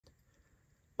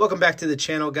Welcome back to the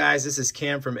channel, guys. This is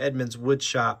Cam from Edmunds Wood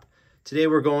Shop. Today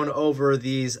we're going over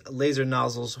these laser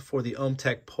nozzles for the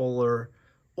OMTech Polar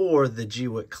or the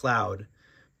Gweike Cloud.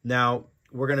 Now,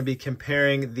 we're going to be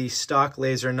comparing the stock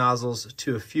laser nozzles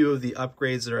to a few of the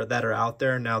upgrades that are out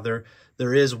there. Now, there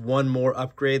is one more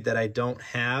upgrade that I don't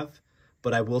have,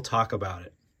 but I will talk about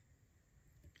it.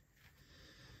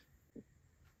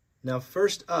 Now,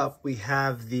 first up, we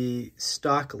have the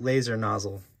stock laser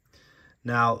nozzle.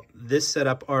 Now, this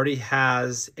setup already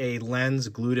has a lens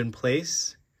glued in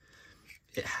place.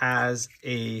 It has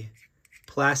a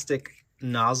plastic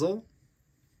nozzle.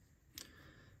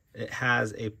 It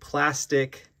has a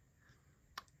plastic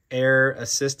air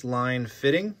assist line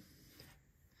fitting.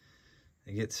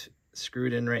 It gets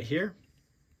screwed in right here.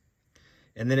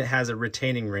 And then it has a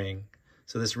retaining ring.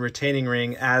 So this retaining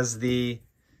ring, as the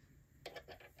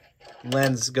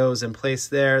lens goes in place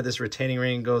there, this retaining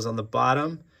ring goes on the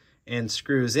bottom and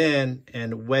screws in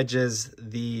and wedges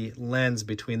the lens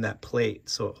between that plate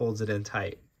so it holds it in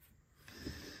tight.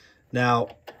 Now,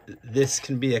 this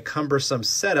can be a cumbersome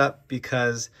setup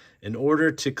because in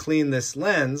order to clean this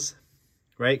lens,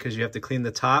 right, because you have to clean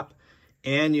the top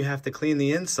and you have to clean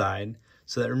the inside,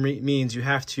 so that means you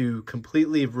have to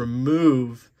completely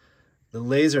remove the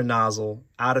laser nozzle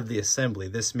out of the assembly.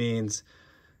 This means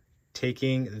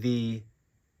taking the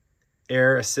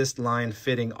air assist line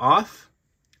fitting off,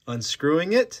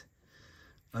 unscrewing it,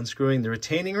 unscrewing the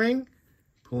retaining ring,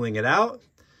 pulling it out,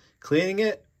 cleaning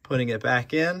it, putting it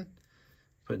back in,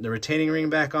 putting the retaining ring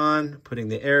back on, putting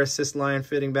the air assist line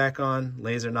fitting back on,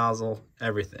 laser nozzle,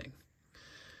 everything.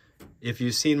 If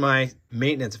you've seen my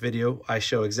maintenance video, I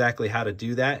show exactly how to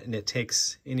do that, and it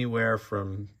takes anywhere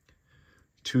from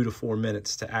 2 to 4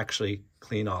 minutes to actually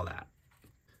clean all that.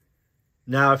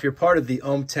 Now, if you're part of the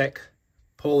OMTech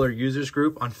Polar users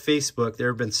group on Facebook, there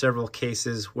have been several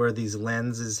cases where these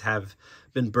lenses have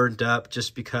been burnt up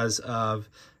just because of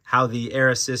how the air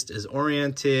assist is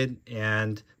oriented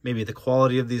and maybe the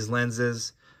quality of these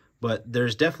lenses. But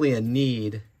there's definitely a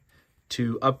need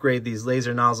to upgrade these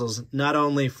laser nozzles, not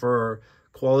only for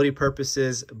quality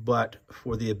purposes, but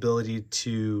for the ability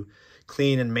to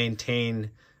clean and maintain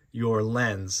your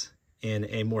lens in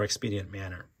a more expedient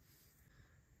manner.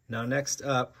 Now, next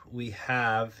up, we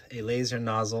have a laser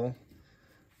nozzle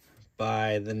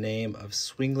by the name of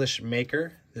Swenglish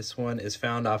Maker. This one is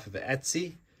found off of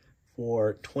Etsy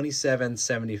for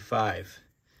 $27.75.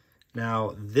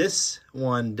 Now, this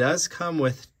one does come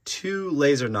with 2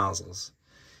 laser nozzles.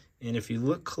 And if you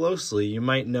look closely, you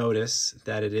might notice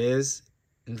that it is,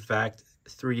 in fact,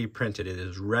 3D printed. It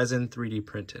is resin 3D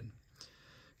printed.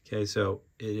 Okay, so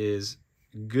it is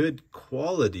good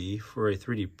quality for a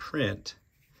 3D print.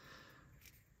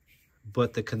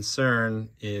 But the concern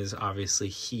is obviously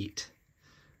heat.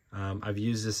 I've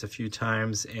used this a few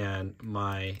times and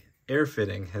my air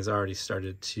fitting has already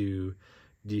started to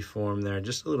deform there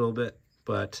just a little bit,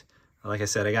 but like I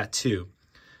said, I got 2.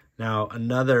 Now,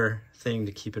 another thing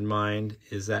to keep in mind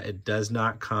is that it does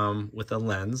not come with a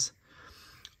lens.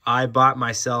 I bought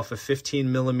myself a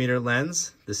 15mm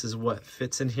lens. This is what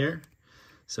fits in here.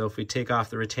 So if we take off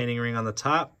the retaining ring on the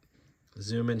top,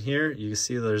 zoom in here, you can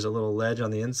see there's a little ledge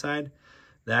on the inside.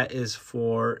 That is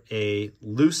for a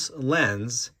loose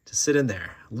lens to sit in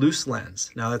there, loose lens.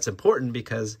 Now that's important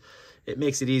because it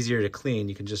makes it easier to clean.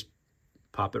 You can just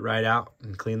pop it right out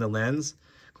and clean the lens,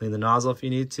 clean the nozzle if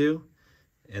you need to,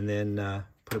 and then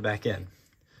put it back in.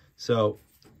 So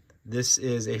this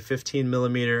is a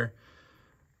 15mm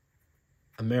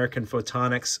American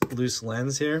Photonics loose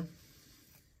lens here,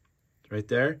 right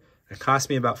there. It cost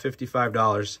me about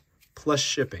 $55 plus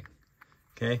shipping,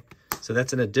 okay? So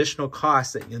that's an additional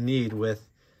cost that you'll need with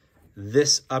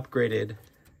this upgraded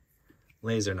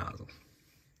laser nozzle.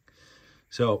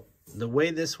 So the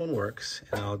way this one works,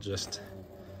 and I'll just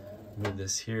move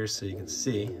this here so you can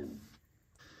see.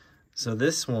 So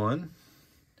this one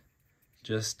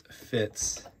just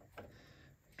fits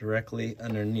directly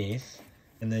underneath,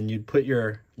 and then you'd put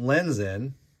your lens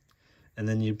in, and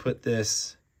then you put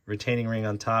this retaining ring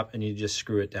on top, and you just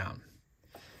screw it down.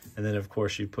 And then, of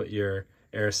course, you put your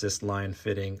air assist line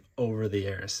fitting over the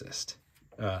air assist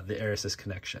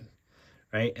connection,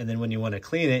 right? And then when you want to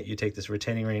clean it, you take this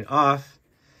retaining ring off,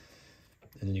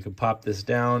 and then you can pop this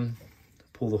down,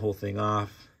 pull the whole thing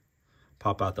off,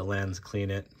 pop out the lens,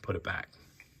 clean it, put it back.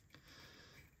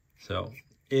 So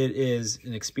it is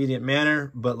an expedient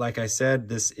manner, but like I said,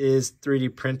 this is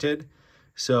 3D printed.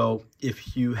 So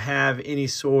if you have any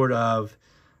sort of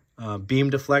beam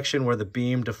deflection where the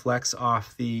beam deflects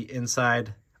off the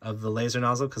inside of the laser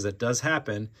nozzle, because it does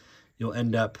happen, you'll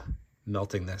end up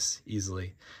melting this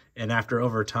easily. And after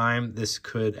over time, this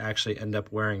could actually end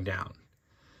up wearing down.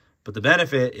 But the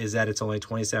benefit is that it's only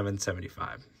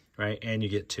 $27.75, right? And you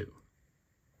get 2.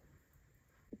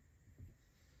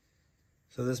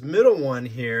 So this middle one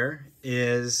here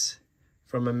is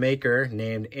from a maker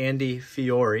named Andy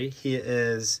Fiore. He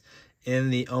is in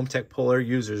the OMTech Polar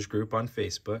Users Group on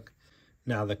Facebook.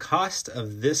 Now the cost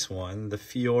of this one, the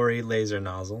Fiore laser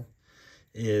nozzle,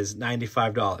 is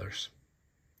 $95.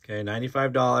 Okay,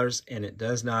 $95, and it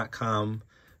does not come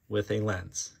with a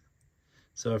lens.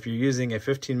 So if you're using a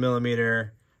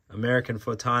 15mm American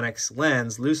Photonics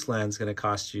lens, loose lens, going to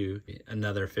cost you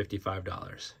another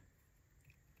 $55.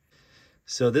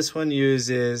 So this one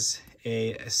uses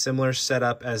a similar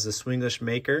setup as the Swenglish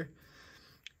Maker,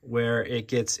 where it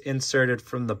gets inserted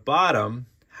from the bottom.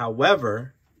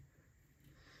 However,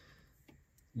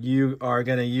 you are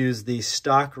going to use the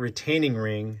stock retaining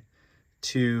ring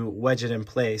to wedge it in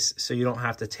place, so you don't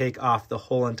have to take off the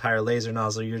whole entire laser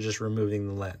nozzle. You're just removing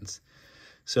the lens.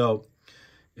 So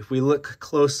if we look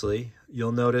closely,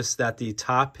 you'll notice that the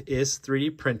top is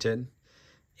 3D printed,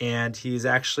 and he's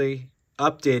actually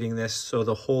updating this so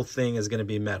the whole thing is going to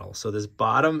be metal. So this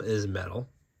bottom is metal,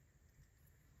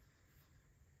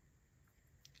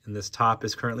 and this top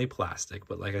is currently plastic,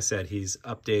 but like I said, he's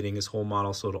updating his whole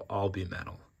model so it'll all be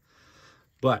metal.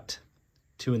 But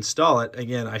to install it,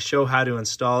 again, I show how to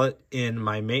install it in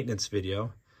my maintenance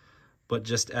video, but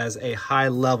just as a high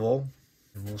level,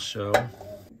 we'll show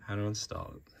how to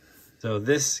install it. So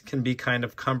this can be kind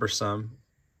of cumbersome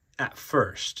at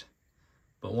first,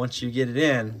 but once you get it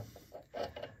in,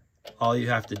 all you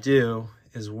have to do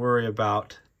is worry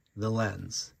about the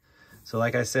lens. So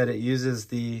like I said, it uses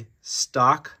the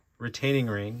stock retaining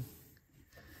ring.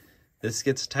 This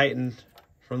gets tightened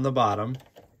from the bottom,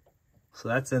 so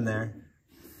that's in there.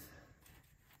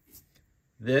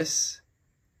 This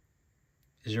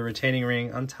is your retaining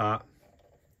ring on top.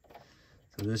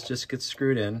 So this just gets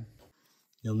screwed in.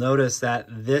 You'll notice that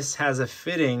this has a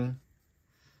fitting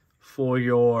for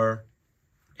your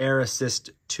air assist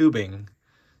tubing.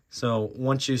 So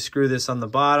once you screw this on the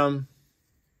bottom,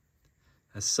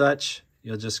 as such,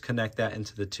 you'll just connect that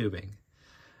into the tubing.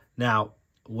 Now,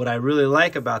 what I really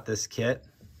like about this kit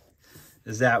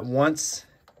is that once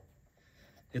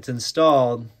it's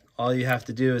installed, all you have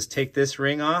to do is take this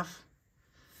ring off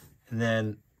and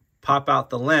then pop out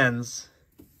the lens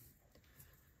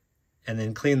and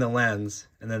then clean the lens,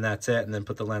 and then that's it, and then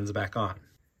put the lens back on.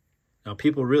 Now,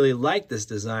 people really like this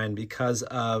design because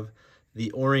of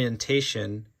the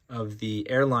orientation of the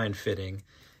airline fitting.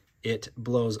 It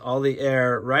blows all the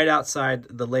air right outside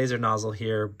the laser nozzle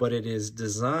here, but it is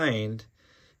designed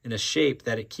in a shape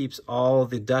that it keeps all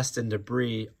the dust and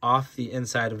debris off the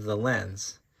inside of the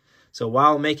lens. So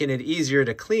while making it easier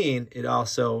to clean, it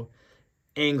also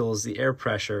angles the air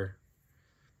pressure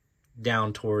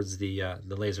down towards the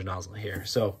laser nozzle here.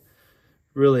 So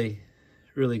really,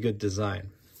 really good design.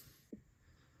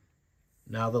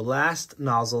 Now the last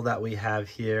nozzle that we have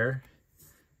here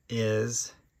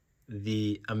is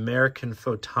the American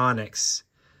Photonics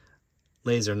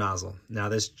laser nozzle. Now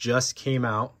this just came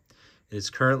out. It is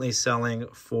currently selling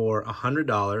for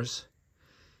 $100.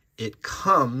 It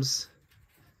comes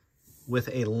with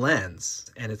a lens,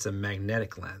 and it's a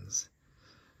magnetic lens.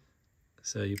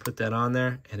 So you put that on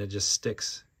there and it just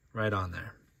sticks right on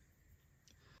there.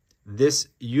 This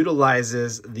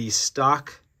utilizes the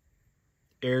stock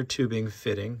air tubing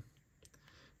fitting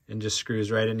and just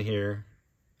screws right in here.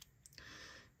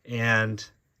 And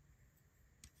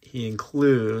he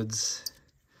includes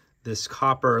this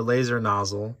copper laser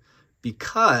nozzle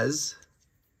because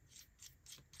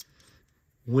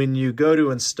when you go to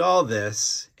install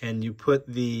this and you put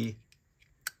the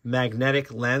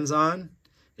magnetic lens on,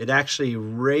 it actually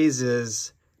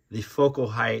raises the focal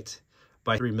height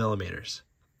by 3 millimeters.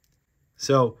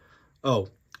 So, oh,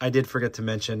 I did forget to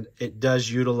mention, it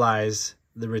does utilize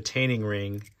the retaining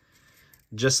ring,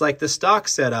 just like the stock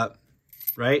setup,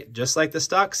 right? Just like the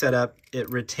stock setup, it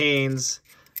retains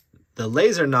the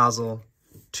laser nozzle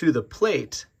to the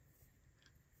plate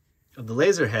of the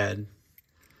laser head,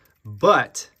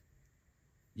 but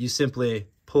you simply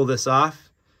pull this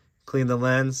off, clean the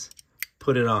lens,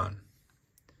 put it on.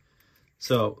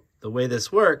 So the way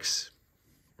this works,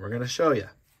 we're going to show you.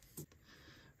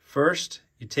 First,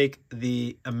 you take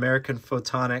the American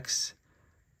Photonics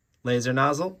laser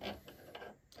nozzle,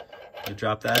 you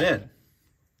drop that in.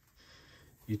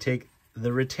 You take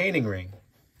the retaining ring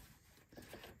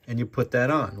and you put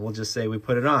that on. We'll just say we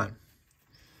put it on.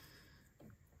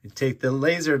 You take the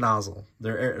laser nozzle,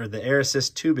 the air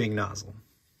assist tubing nozzle.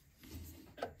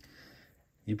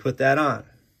 You put that on.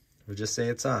 We'll just say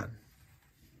it's on.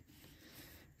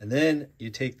 And then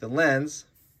you take the lens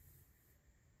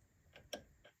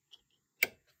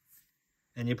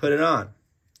and you put it on,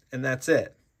 and that's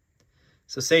it.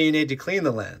 So say you need to clean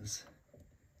the lens.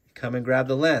 You come and grab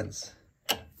the lens,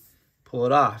 pull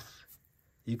it off,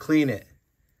 you clean it,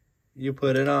 you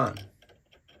put it on.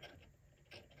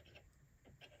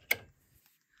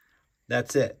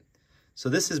 That's it. So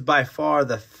this is by far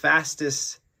the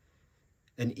fastest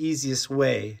and easiest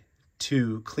way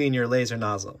to clean your laser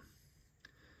nozzle.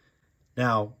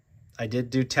 Now, I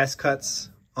did do test cuts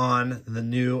on the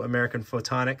new American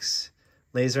Photonics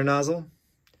laser nozzle,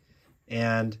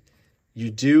 and you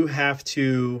do have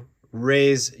to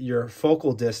raise your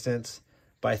focal distance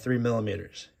by 3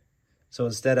 millimeters. So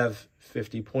instead of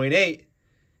 50.8,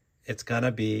 it's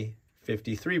gonna be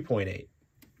 53.8.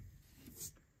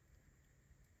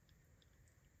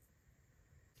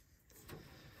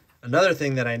 Another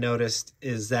thing that I noticed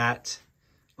is that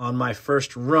on my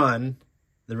first run,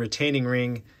 the retaining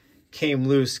ring came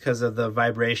loose because of the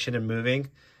vibration and moving.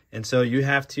 And so you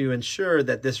have to ensure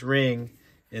that this ring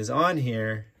is on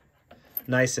here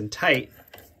nice and tight.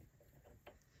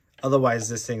 Otherwise,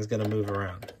 this thing's going to move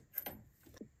around.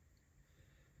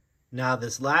 Now,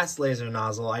 this last laser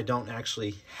nozzle I don't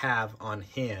actually have on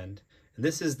hand.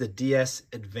 This is the DS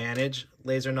Advantage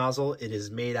laser nozzle. It is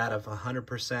made out of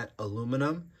 100%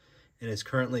 aluminum and is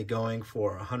currently going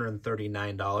for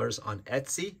 $139 on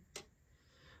Etsy.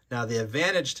 Now, the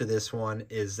advantage to this one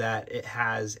is that it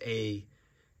has a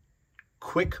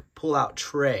quick pull-out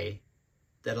tray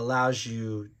that allows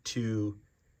you to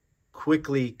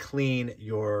quickly clean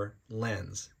your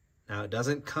lens. Now, it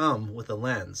doesn't come with a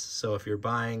lens, so if you're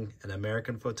buying an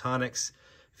American Photonics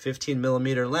 15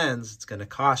 millimeter lens, it's going to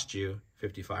cost you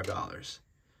 $55.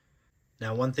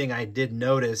 Now, one thing I did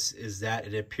notice is that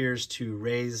it appears to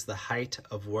raise the height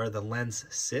of where the lens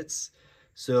sits.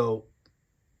 So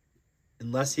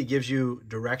unless he gives you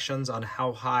directions on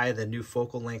how high the new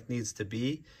focal length needs to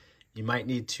be, you might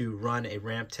need to run a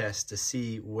ramp test to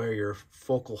see where your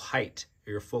focal height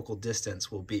or your focal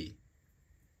distance will be.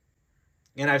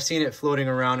 And I've seen it floating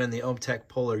around in the OMTech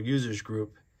Polar users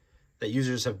group that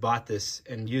users have bought this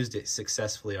and used it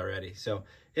successfully already. So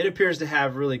it appears to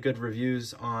have really good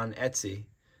reviews on Etsy.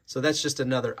 So that's just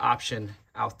another option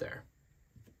out there.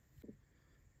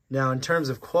 Now, in terms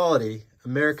of quality,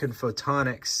 American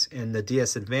Photonics and the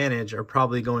DS Advantage are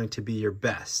probably going to be your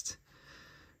best.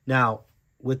 Now,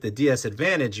 with the DS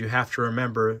Advantage, you have to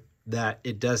remember that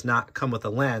it does not come with a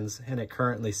lens, and it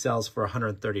currently sells for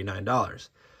 $139.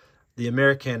 The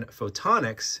American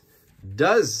Photonics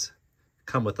does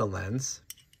come with a lens,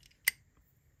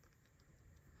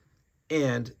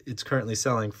 and it's currently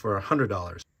selling for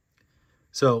 $100.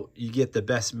 So you get the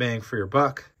best bang for your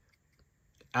buck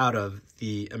out of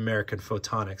the American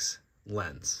Photonics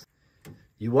lens.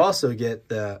 You also get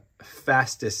the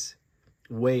fastest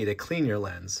way to clean your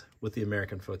lens with the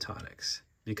American Photonics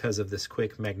because of this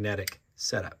quick magnetic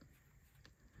setup.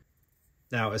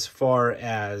 Now, as far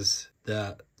as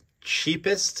the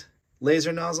cheapest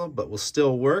laser nozzle, but will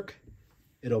still work,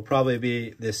 it'll probably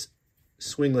be this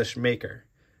Swenglish Maker.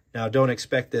 Now, don't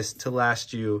expect this to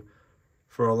last you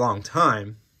for a long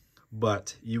time,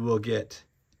 but you will get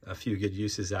a few good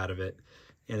uses out of it,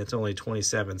 and it's only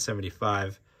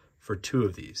 $27.75 for 2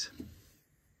 of these.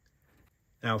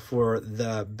 Now, for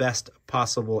the best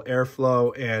possible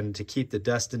airflow and to keep the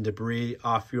dust and debris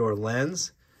off your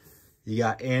lens, you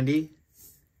got Andy.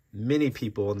 Many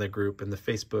people in the group, in the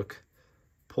Facebook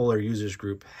Polar users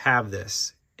group, have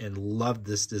this and love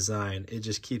this design. It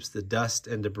just keeps the dust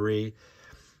and debris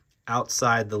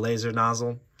outside the laser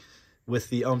nozzle. With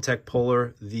the OMTech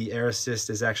Polar, the air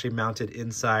assist is actually mounted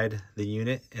inside the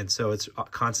unit, and so it's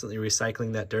constantly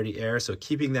recycling that dirty air. So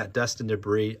keeping that dust and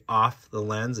debris off the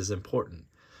lens is important.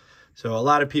 So a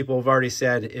lot of people have already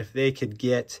said if they could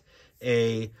get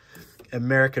a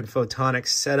American Photonics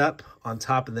setup on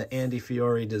top of the Andy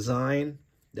Fiore design,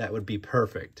 that would be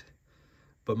perfect.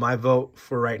 But my vote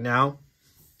for right now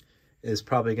is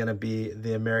probably going to be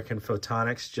the American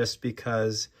Photonics, just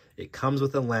because it comes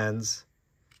with a lens.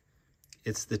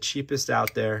 It's the cheapest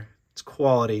out there, it's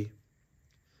quality,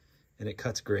 and it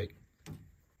cuts great.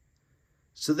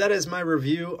 So that is my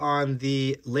review on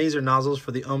the laser nozzles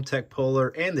for the OMTech Polar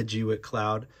and the Gweike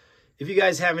Cloud. If you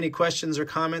guys have any questions or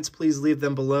comments, please leave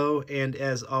them below. And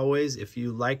as always, if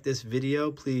you like this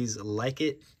video, please like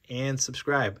it and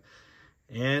subscribe.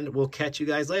 And we'll catch you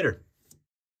guys later.